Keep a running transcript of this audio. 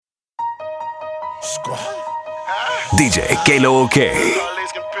DJ Kalo K.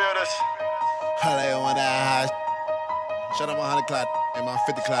 Police computers. Holla on that high. Shut up 100 clock and my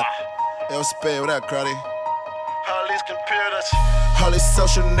 50 clock. Yo, spare, what up, Cruddy? Police computers. All these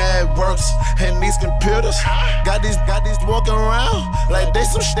social networks and these computers got these walking around like they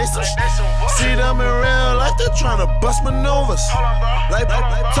some what? See them in real life, they're trying to bust maneuvers. Hold on, bro. Like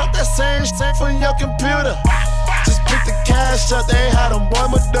talk that same shit from your computer. Just pick the cash up, they had them boy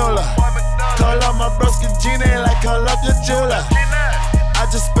Medulla. Call up my broski Gina like call up your jeweler. I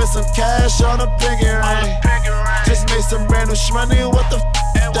just spent some cash on a pinky ring. Just made some brand new shmoney, what the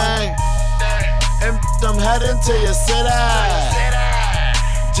thing? And I'm heading to your city,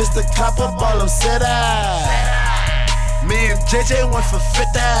 just to cop up all them cities. Me and JJ went for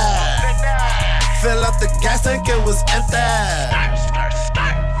 50. Fill up the gas tank, it was empty.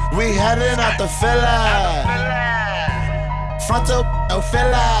 We heading out the Philly. Fronto, no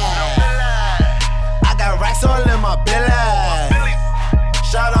Philly. I got racks all in my belly.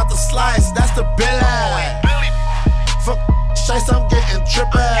 Shout out to Slice, that's the Billy. Fuck Chase, I'm getting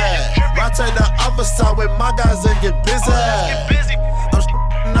trippy. Right to the other side with my guys and get busy. I'm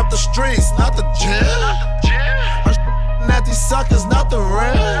sh**ing up the streets, not the gym. I'm sh**ing at these suckers, not the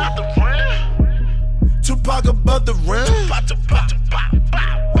rim. Tupac above the rim.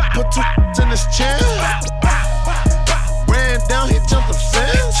 Put two in his chin. Ran down, he jumped the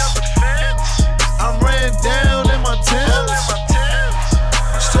fence. I'm ran down in my Timbs.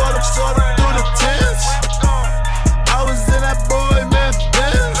 Sort of through the tents. I was in that boy man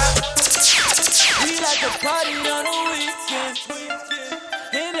Benz. We like to party on the weekend.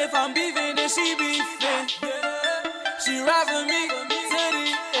 And if I'm beefing, then she beefing. She ride for me to the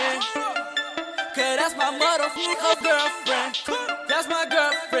end. Cause that's my motherfucking girlfriend. That's my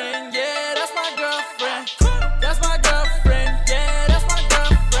girlfriend, yeah, that's my girlfriend. That's my girlfriend, yeah, that's my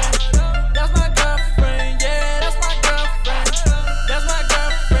girlfriend. That's my girlfriend, yeah, that's my girlfriend. That's my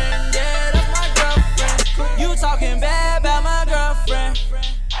girlfriend, yeah, that's my girlfriend. You talking bad about my girlfriend.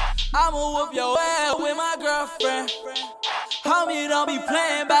 I'ma whoop your ass with my girlfriend. Homie, don't be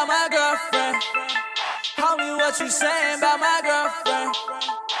playing about my girlfriend. Homie, what you saying about my girlfriend?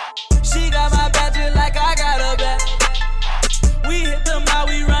 She got my back just like I got her back. We hit them out,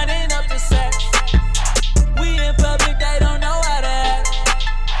 we running up the set. We in public, they don't know how to act.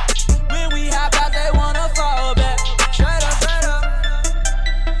 When we hop out, they wanna fall back. Straight up.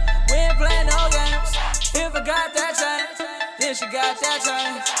 We ain't playing no games. If I got that chain, then she got that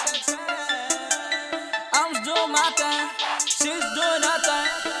chain. I'm just doing my thing, she's doing her thing.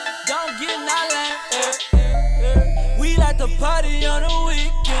 Don't get nothing. We like to party on the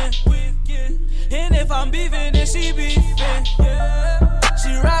weekend. And if I'm beefing, then she beefing. She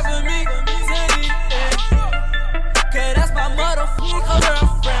ride for me to the end. Cause that's my motherfucking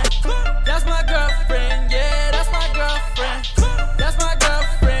girlfriend. That's my girlfriend, yeah, that's my girlfriend. That's my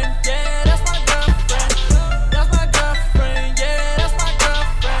girlfriend, yeah, that's my girlfriend. That's my girlfriend, yeah, that's my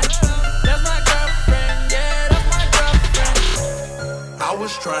girlfriend. That's my girlfriend, yeah, that's my girlfriend. I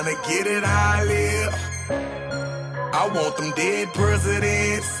was trying to get it how I live. I want them dead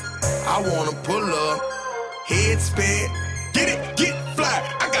presidents. I wanna pull up, head spin, get fly.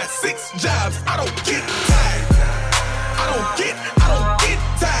 I got 6 jobs, I don't get tired. I don't get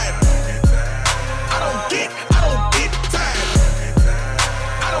tired. I don't get tired.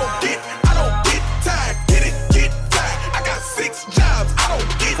 I don't get tired. Get fly. I got 6 jobs, I don't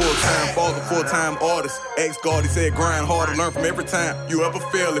get full-time tired. father, full-time artist. Ex-guard, he said grind harder, learn from every time you ever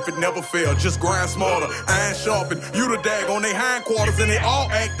fail. If it never fail, just grind smarter. Iron sharpen, you the dag on they hindquarters and they all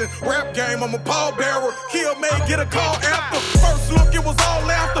acting. Rap game, I'm a pallbearer. Kill May, get a call after. First look, it was all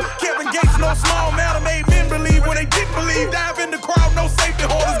laughter. Kevin Gates, no small matter, made men believe when they didn't believe. Dive in the crowd, no safety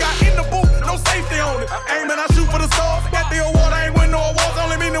holders. Got in the booth, no safety on it. Aiming, I shoot for the stars. Got the award, I ain't win no awards.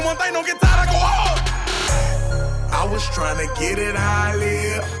 Only meaning one thing, don't get tired, I go hard. I was trying to get it how I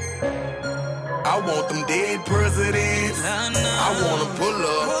live. I want them dead presidents. I wanna pull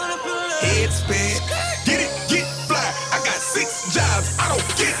up, head spin, get fly. I got 6 jobs, I don't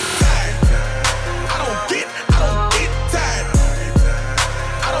get tired. I don't get tired.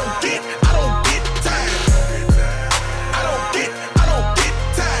 I don't get tired. I don't get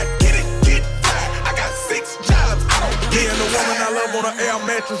tired. Get fly. I got 6 jobs, I don't get Yeah, and the woman I tired. love on an air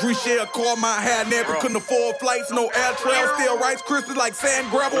mattress. We share a car, my hair nappy. Couldn't afford flights, no air travel. Still Rice Krispies like sand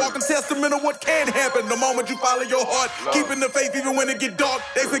gravel. Walking testament of what can happen. The moment you follow your heart, keeping the faith even when it get dark.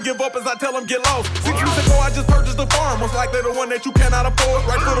 They say give up as I tell them get lost. 6 weeks ago I just purchased a farm. Most likely the one that you cannot afford.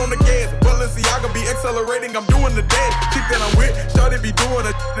 Right foot on the gas. Balenciaga be accelerating, I'm doing the dance. Chick that I'm with, shawty be doing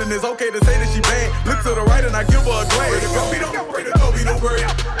it. And it's okay to say that she bad. Look to the right and I give her a glance. Pray to go, be no great.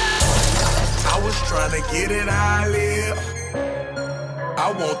 I was trying to get it how I live.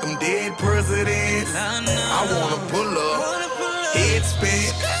 I want them dead presidents. I wanna pull up, head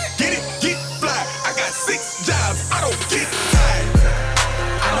spin. Get it, get fly. I got 6 jobs, I don't get tired.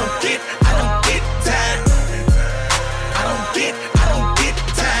 I don't get tired. I don't get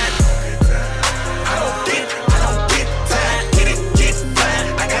tired. I don't get tired. Get it, get fly.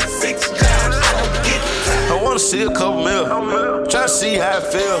 I got 6 jobs, I don't get tired. I wanna see a couple mil, try to see how it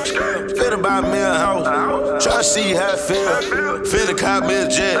feel. Finna buy me a house, try to see how it feel. Finna cop me a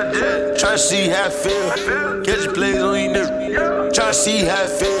jet, try to see how it feel. Catch your plays on your nigga, try to see how it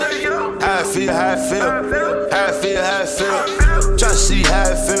feel. How I feel, how I feel, how I feel, how I feel. Try to see how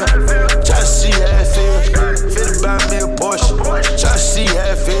it feel, try to see how it feel. Finna buy me a Porsche, try to see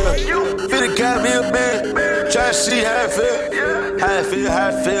how it feel. Finna cop me a bed, try to see how it feel. How I feel, how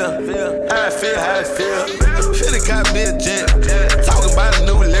I feel, how I feel, how I feel. Finna cop me a jet, talking about a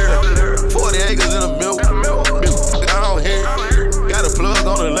new lyric. 40 acres in a milk, I don't hear. Got a plug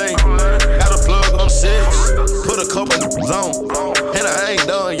on the lane, got a plug on the six. Put a couple on, and I ain't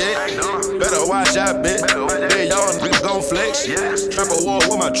done yet. Better watch out, bitch. Yeah, y'all niggas gon' flex. Trap a war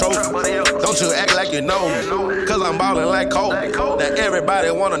with my trophy. Don't you act like you know me, cause I'm ballin' like Kobe. Now everybody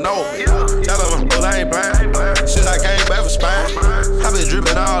wanna know me. Tell them I ain't blind. Shit, I came back for Spain. I been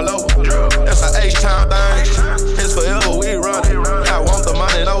drippin' all over. That's an H-Town thing. It's forever we runnin'. I want the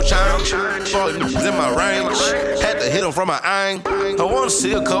money, no change. Fuck niggas in my range. Had to hit them from my aim. I wanna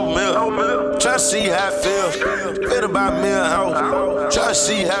see a couple mil. Try to see how it feel. Finna buy me a house. Try to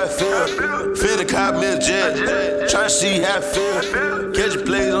see how it feel. Finna cop me a jet. Try to see how it feel. Catch your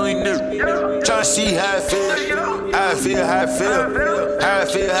plays on your nigga. Try to see how it feel. How I feel, how I feel. How I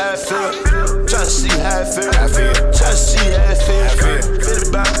feel, how I feel. Try to see how it feel. Try to see how it feel.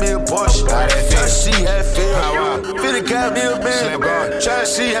 Finna buy me a Porsche. Try to see how it feel. Finna cop me a bed. Try to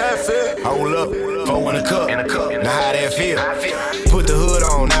see how it feel. Hold up, 4 in a cup. Now how that feel? Put the hood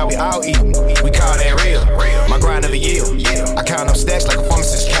on, now we all eatin'. We call that real. My grind never yield. I count up stacks like a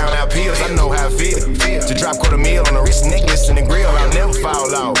pharmacist count out pills. I know how it feel to drop $250 on a wrist necklace and a grill. I'll never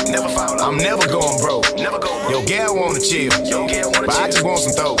fall off. I'm never going broke. Yo, gal wanna chill, but I just want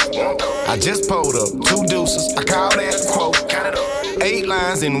some throw. I just pulled up 2 deuces. I call that a quote. 8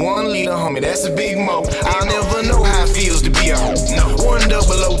 lines in 1 liter, homie, that's a big mo. I'll never know how it feels to be a hoe. 1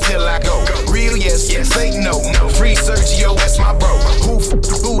 double O till I go. Real yes, fake no. Free Sergio, that's my bro.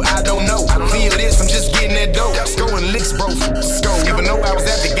 Who I don't know. Feel this, I'm just getting that dope. Scoring licks, bro. Even though I was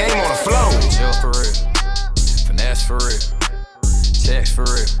at the game on the flow. Chill for real, finesse for real, checks for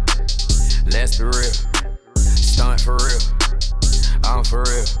real, let's be real, stunt for real, I'm for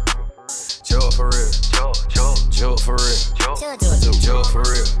real, chill for real, chill for real, chill for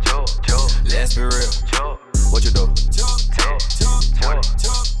real, let's be real, what you do?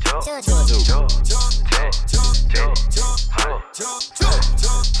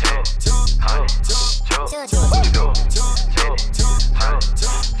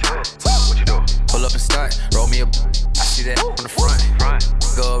 Pull up and stunt, roll me a I see that on the front.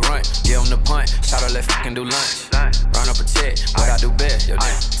 Go run, give him the punch. Shout out, let's fucking do lunch. Run up a check, what I do best. Yo,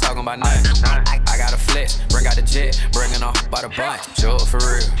 nigga, talking about nothing. I got a flex, bring out the jet, bringing off by the bunch. Joke for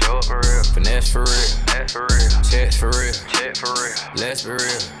real, finesse for real, checks for real, let's be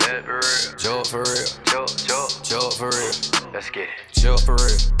real, joke for real, joke for real, let's get it. Joke for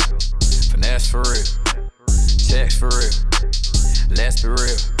real, finesse for real, checks for real, let's be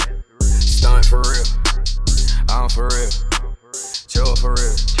real, stunt for real, I'm for real, joke for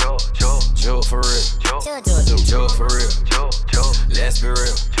real, joke for real, joke for real, let's be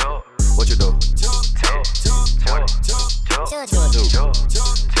real, what you do?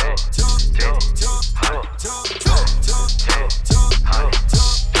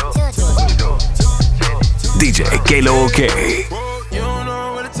 DJ Kalo OK. You don't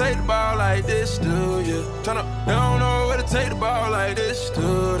know what to take the ball like this, do you? Turn up. You don't know what to take the ball like this,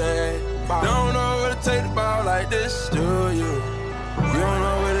 do they? You don't know what to take the ball like this, do you? You don't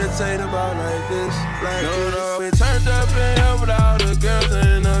know what to take the ball like this, no. We turned up in here with all the girls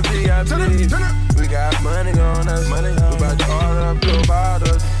in the VIP. We got money on us. We about to order up them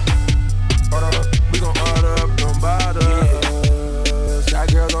bottles. We gon' order up them bottles. Got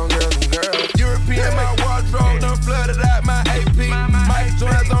girls on girls and girls. European, my wardrobe done flooded out my AP. Mike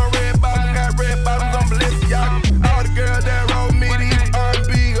Jones on red bottoms, got red bottoms on Balenciaga. All the girls that roll me, these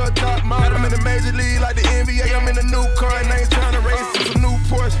R&B or top model. I'm in the major league like the NBA. I'm in a new car and I ain't tryna race. It's a new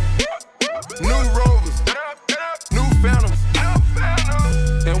Porsche, new Rovers, new Phantoms,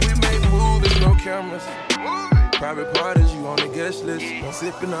 and we make movies, no cameras. Private parties, you on the guest list. I'm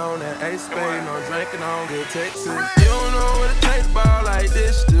sipping on that Ace Spade, no drinking on good Texas. You don't know what to take the ball like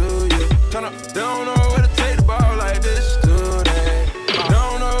this, do you? Turn up. They don't know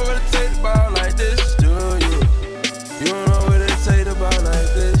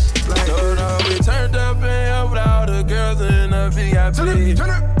sleep.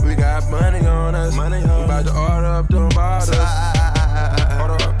 We got money on us. We about to order up them bottles.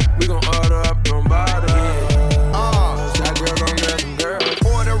 We gon' order up them bottles. That girl gon' get them girls.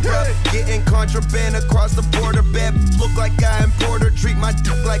 Order up, getting contraband across the border. Bad look like I importer, treat my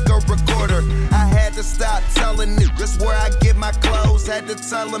dick like a recorder. I had to stop telling niggas where I get my clothes. Had to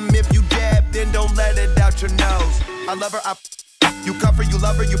tell them if you dab, then don't let it out your nose. I love her, you cover, you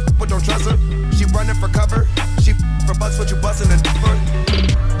love her, you but don't trust her. She running for cover, she for bucks, what you bustin' and for.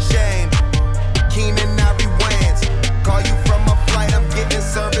 Shame, Keenan, I rewands. Call you from a flight, I'm getting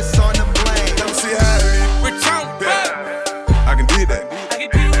service on the plane. Come see how it is. We're trying back. I can do that. I can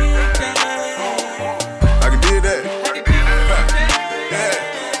do that. I can do that.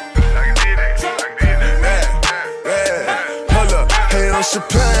 Hold up, hey, I'm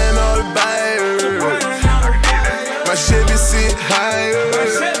Chopin all the buyers. My Chevy sit higher.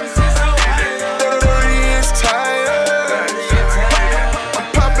 The is tired. I'm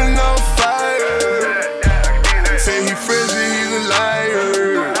popping on fire. Say he frizzy, he's a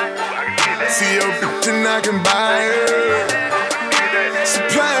liar. See your bitch and I can buy her.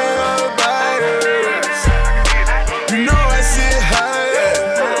 Supply all the buyers. You know I sit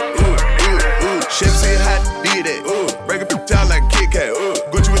higher. Chef say how to be that. Break a bitch out like a Kit Kat.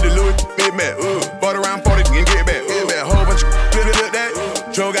 Gucci with the Louis mid-mat. Bought around 40 and get back. A whole bunch of really look that.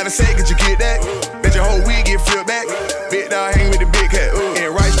 Joe gotta say, could you get that? Bet your whole week get flipped back. Big dog hang with the big cat.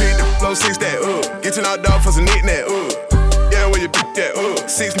 And right street, the flow 6 that. Get your knocked off for some knick-knack. Yeah, where you pick that?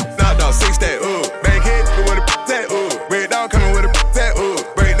 6 knocked off, 6 that. Bankhead, with a that. Red dog coming with a that.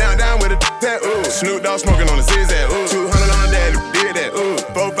 Break down with a that. Snoop Dogg smoking on the zigzag. 200 on the dad, did that.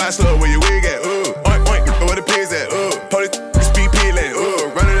 4, 5 slow, where your wig at? Oink, oink, where the pigs at? Police, speed peeling.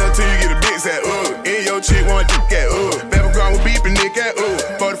 Run it up till you get a big set. In your chick, one dick at. Battleground with beeping, Nick at.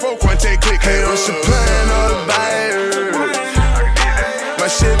 44, Quante, click. Hey, I'm supplying all the buyers. My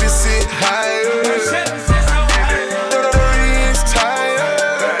Chevy sit higher.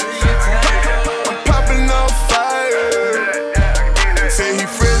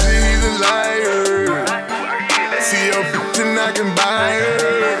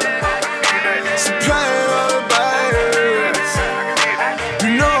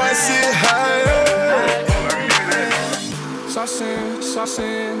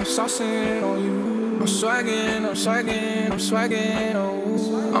 Saucing on you. I'm swagging,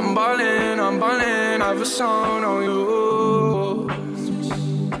 oh. I'm ballin', I've a song on you.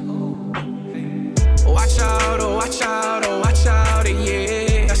 Watch out,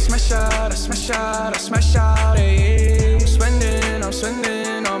 yeah. I smash out, yeah. I'm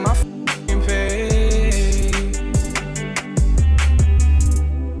spending on my f***ing pay.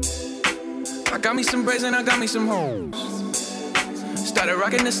 I got me some braids and I got me some hoes. Started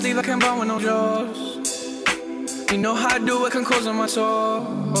rocking the sleeve, I can't buy with no jaws. You know how I do it, can close on my toes.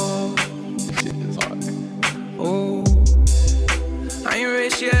 Oh, I ain't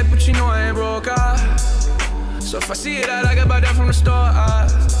rich yet, but you know I ain't broke. So if I see it, I can buy that from the store.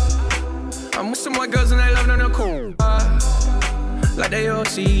 I'm with some white girls and they love them, they're cool. Like they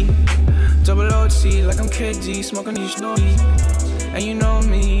OT, double OT, like I'm KD, smoking these snorty. And you know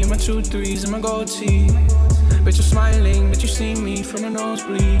me, my 2 3s and my gold tee. Bitch, you're smiling, but you see me from the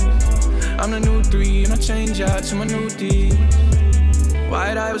nosebleed. I'm the new 3, and I change out to my new D.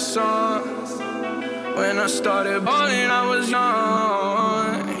 White I was on. When I started balling, I was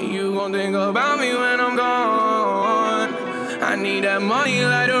young. You gon' think about me when I'm gone. I need that money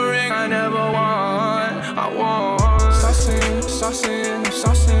like a ring I never want. I want.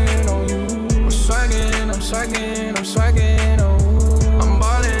 Saucing on you. I'm swagging, oh. I'm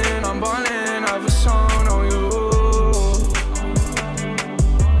ballin', I've a song on you.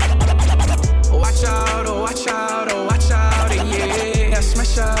 Watch out, yeah. I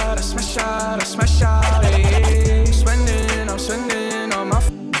smash out, yeah. I'm spending on my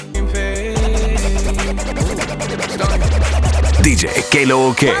f***ing pay. DJ Kalo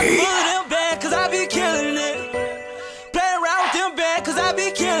OK. Cause I be killing it. Play around with them bad, cause I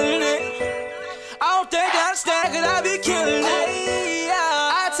be killing it. I don't think I stand, cause I be killing it.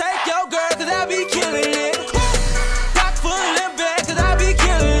 I take your girl, cause I be killing it. Pocket full of them bad, cause I be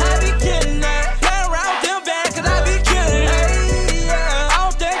killing it. Play around with them bad, cause I be killing it. I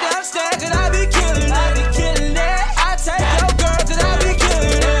don't think I stand, cause I be killing it. I take your girl, cause I be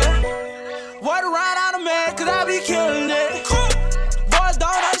killing it. Word around on a man, cause I be killing it. Boys don't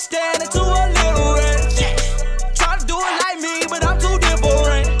understand it too a little rich. Try to do it like me, but I'm too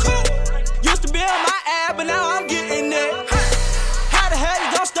different. Used to be on my ass, but now I'm getting it.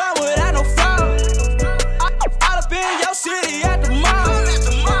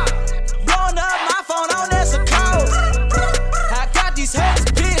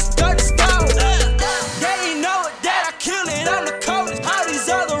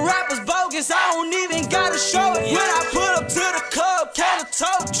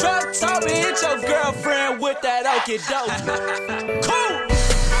 girlfriend with that okie doke. Cool.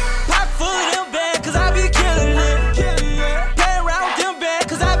 Pocket full of them bad, cause I be killing it. Play around with them bad,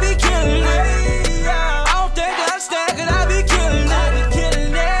 cause I be killing it. I don't think I understand, cause I be killing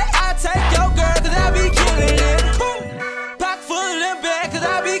it. I take your girl, cause I be killing it. Pocket full of them bad, cause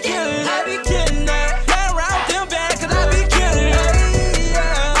I be killing it. Play around with them bad, cause I be killing it.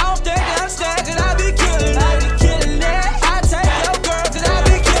 I don't think I understand, cause I be killing it. I take your girl, cause I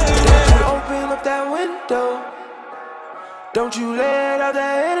be killing it. Open up that window. Don't you let out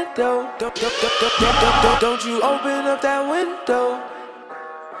that antidote. Don't you open up that window.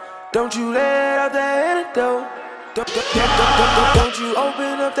 Don't you let out that antidote. Don't you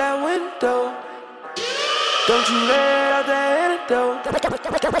open up that window. Don't you let out that antidote.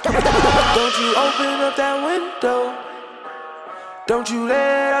 Don't you open up that window. Don't you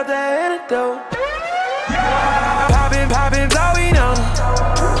let out that antidote. Poppin', poppin's all we know.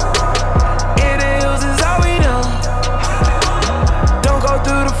 In the hills is all we know. Don't go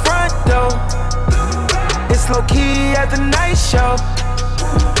through the front door. It's low key at the night show.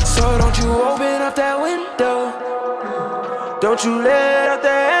 So don't you open up that window. Don't you let out the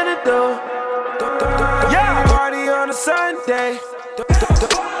antidote. Yeah, party on a Sunday.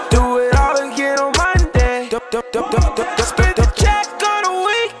 Do it all again on Monday. Spend the check on the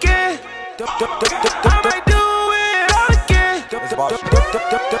weekend. I might do it all again.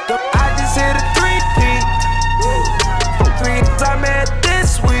 I just hit a 3-peat. 3 I met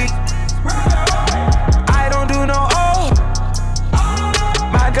this week. I don't do no O.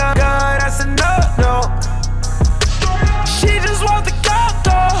 My God, that's a no. She just want the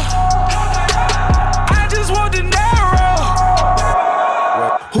coco. I just want the narrow.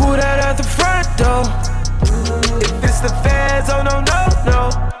 Who that at the front door? If it's the feds, oh no.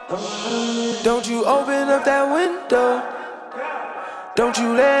 Don't you open up that window. Don't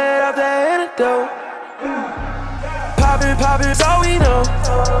you let out that antidote. Poppin's all we know.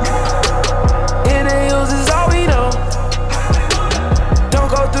 In the hills is all we know. Don't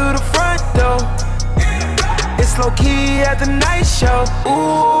go through the front door. It's low key at the night show.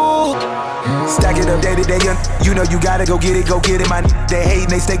 Ooh. Stack it up day to day, you know you gotta go get it. My they hating,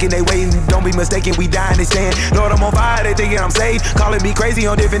 they staking, they waiting. Don't be mistaken, we dying, they saying, Lord, I'm on fire, they thinking I'm saved. Calling me crazy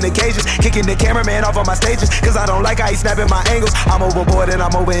on different occasions. Kicking the cameraman off on my stages, cause I don't like how he snapping my angles. I'm overboard and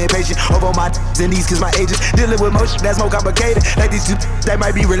I'm over impatient. Over my and these cause my ages. Dealing with motion that's more complicated. Like these two that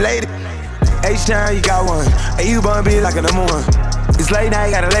might be related. H-Town, you got one. And you bun be like a number one. It's late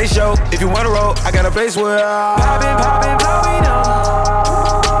night, got a late show. If you wanna roll, I got a place where Poppin', all we know.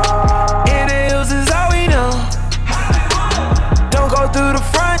 In the hills is all we know. Don't go through the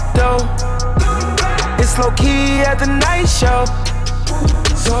front door. It's low key at the night show.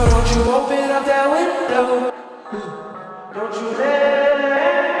 So don't you open up that window. Don't you let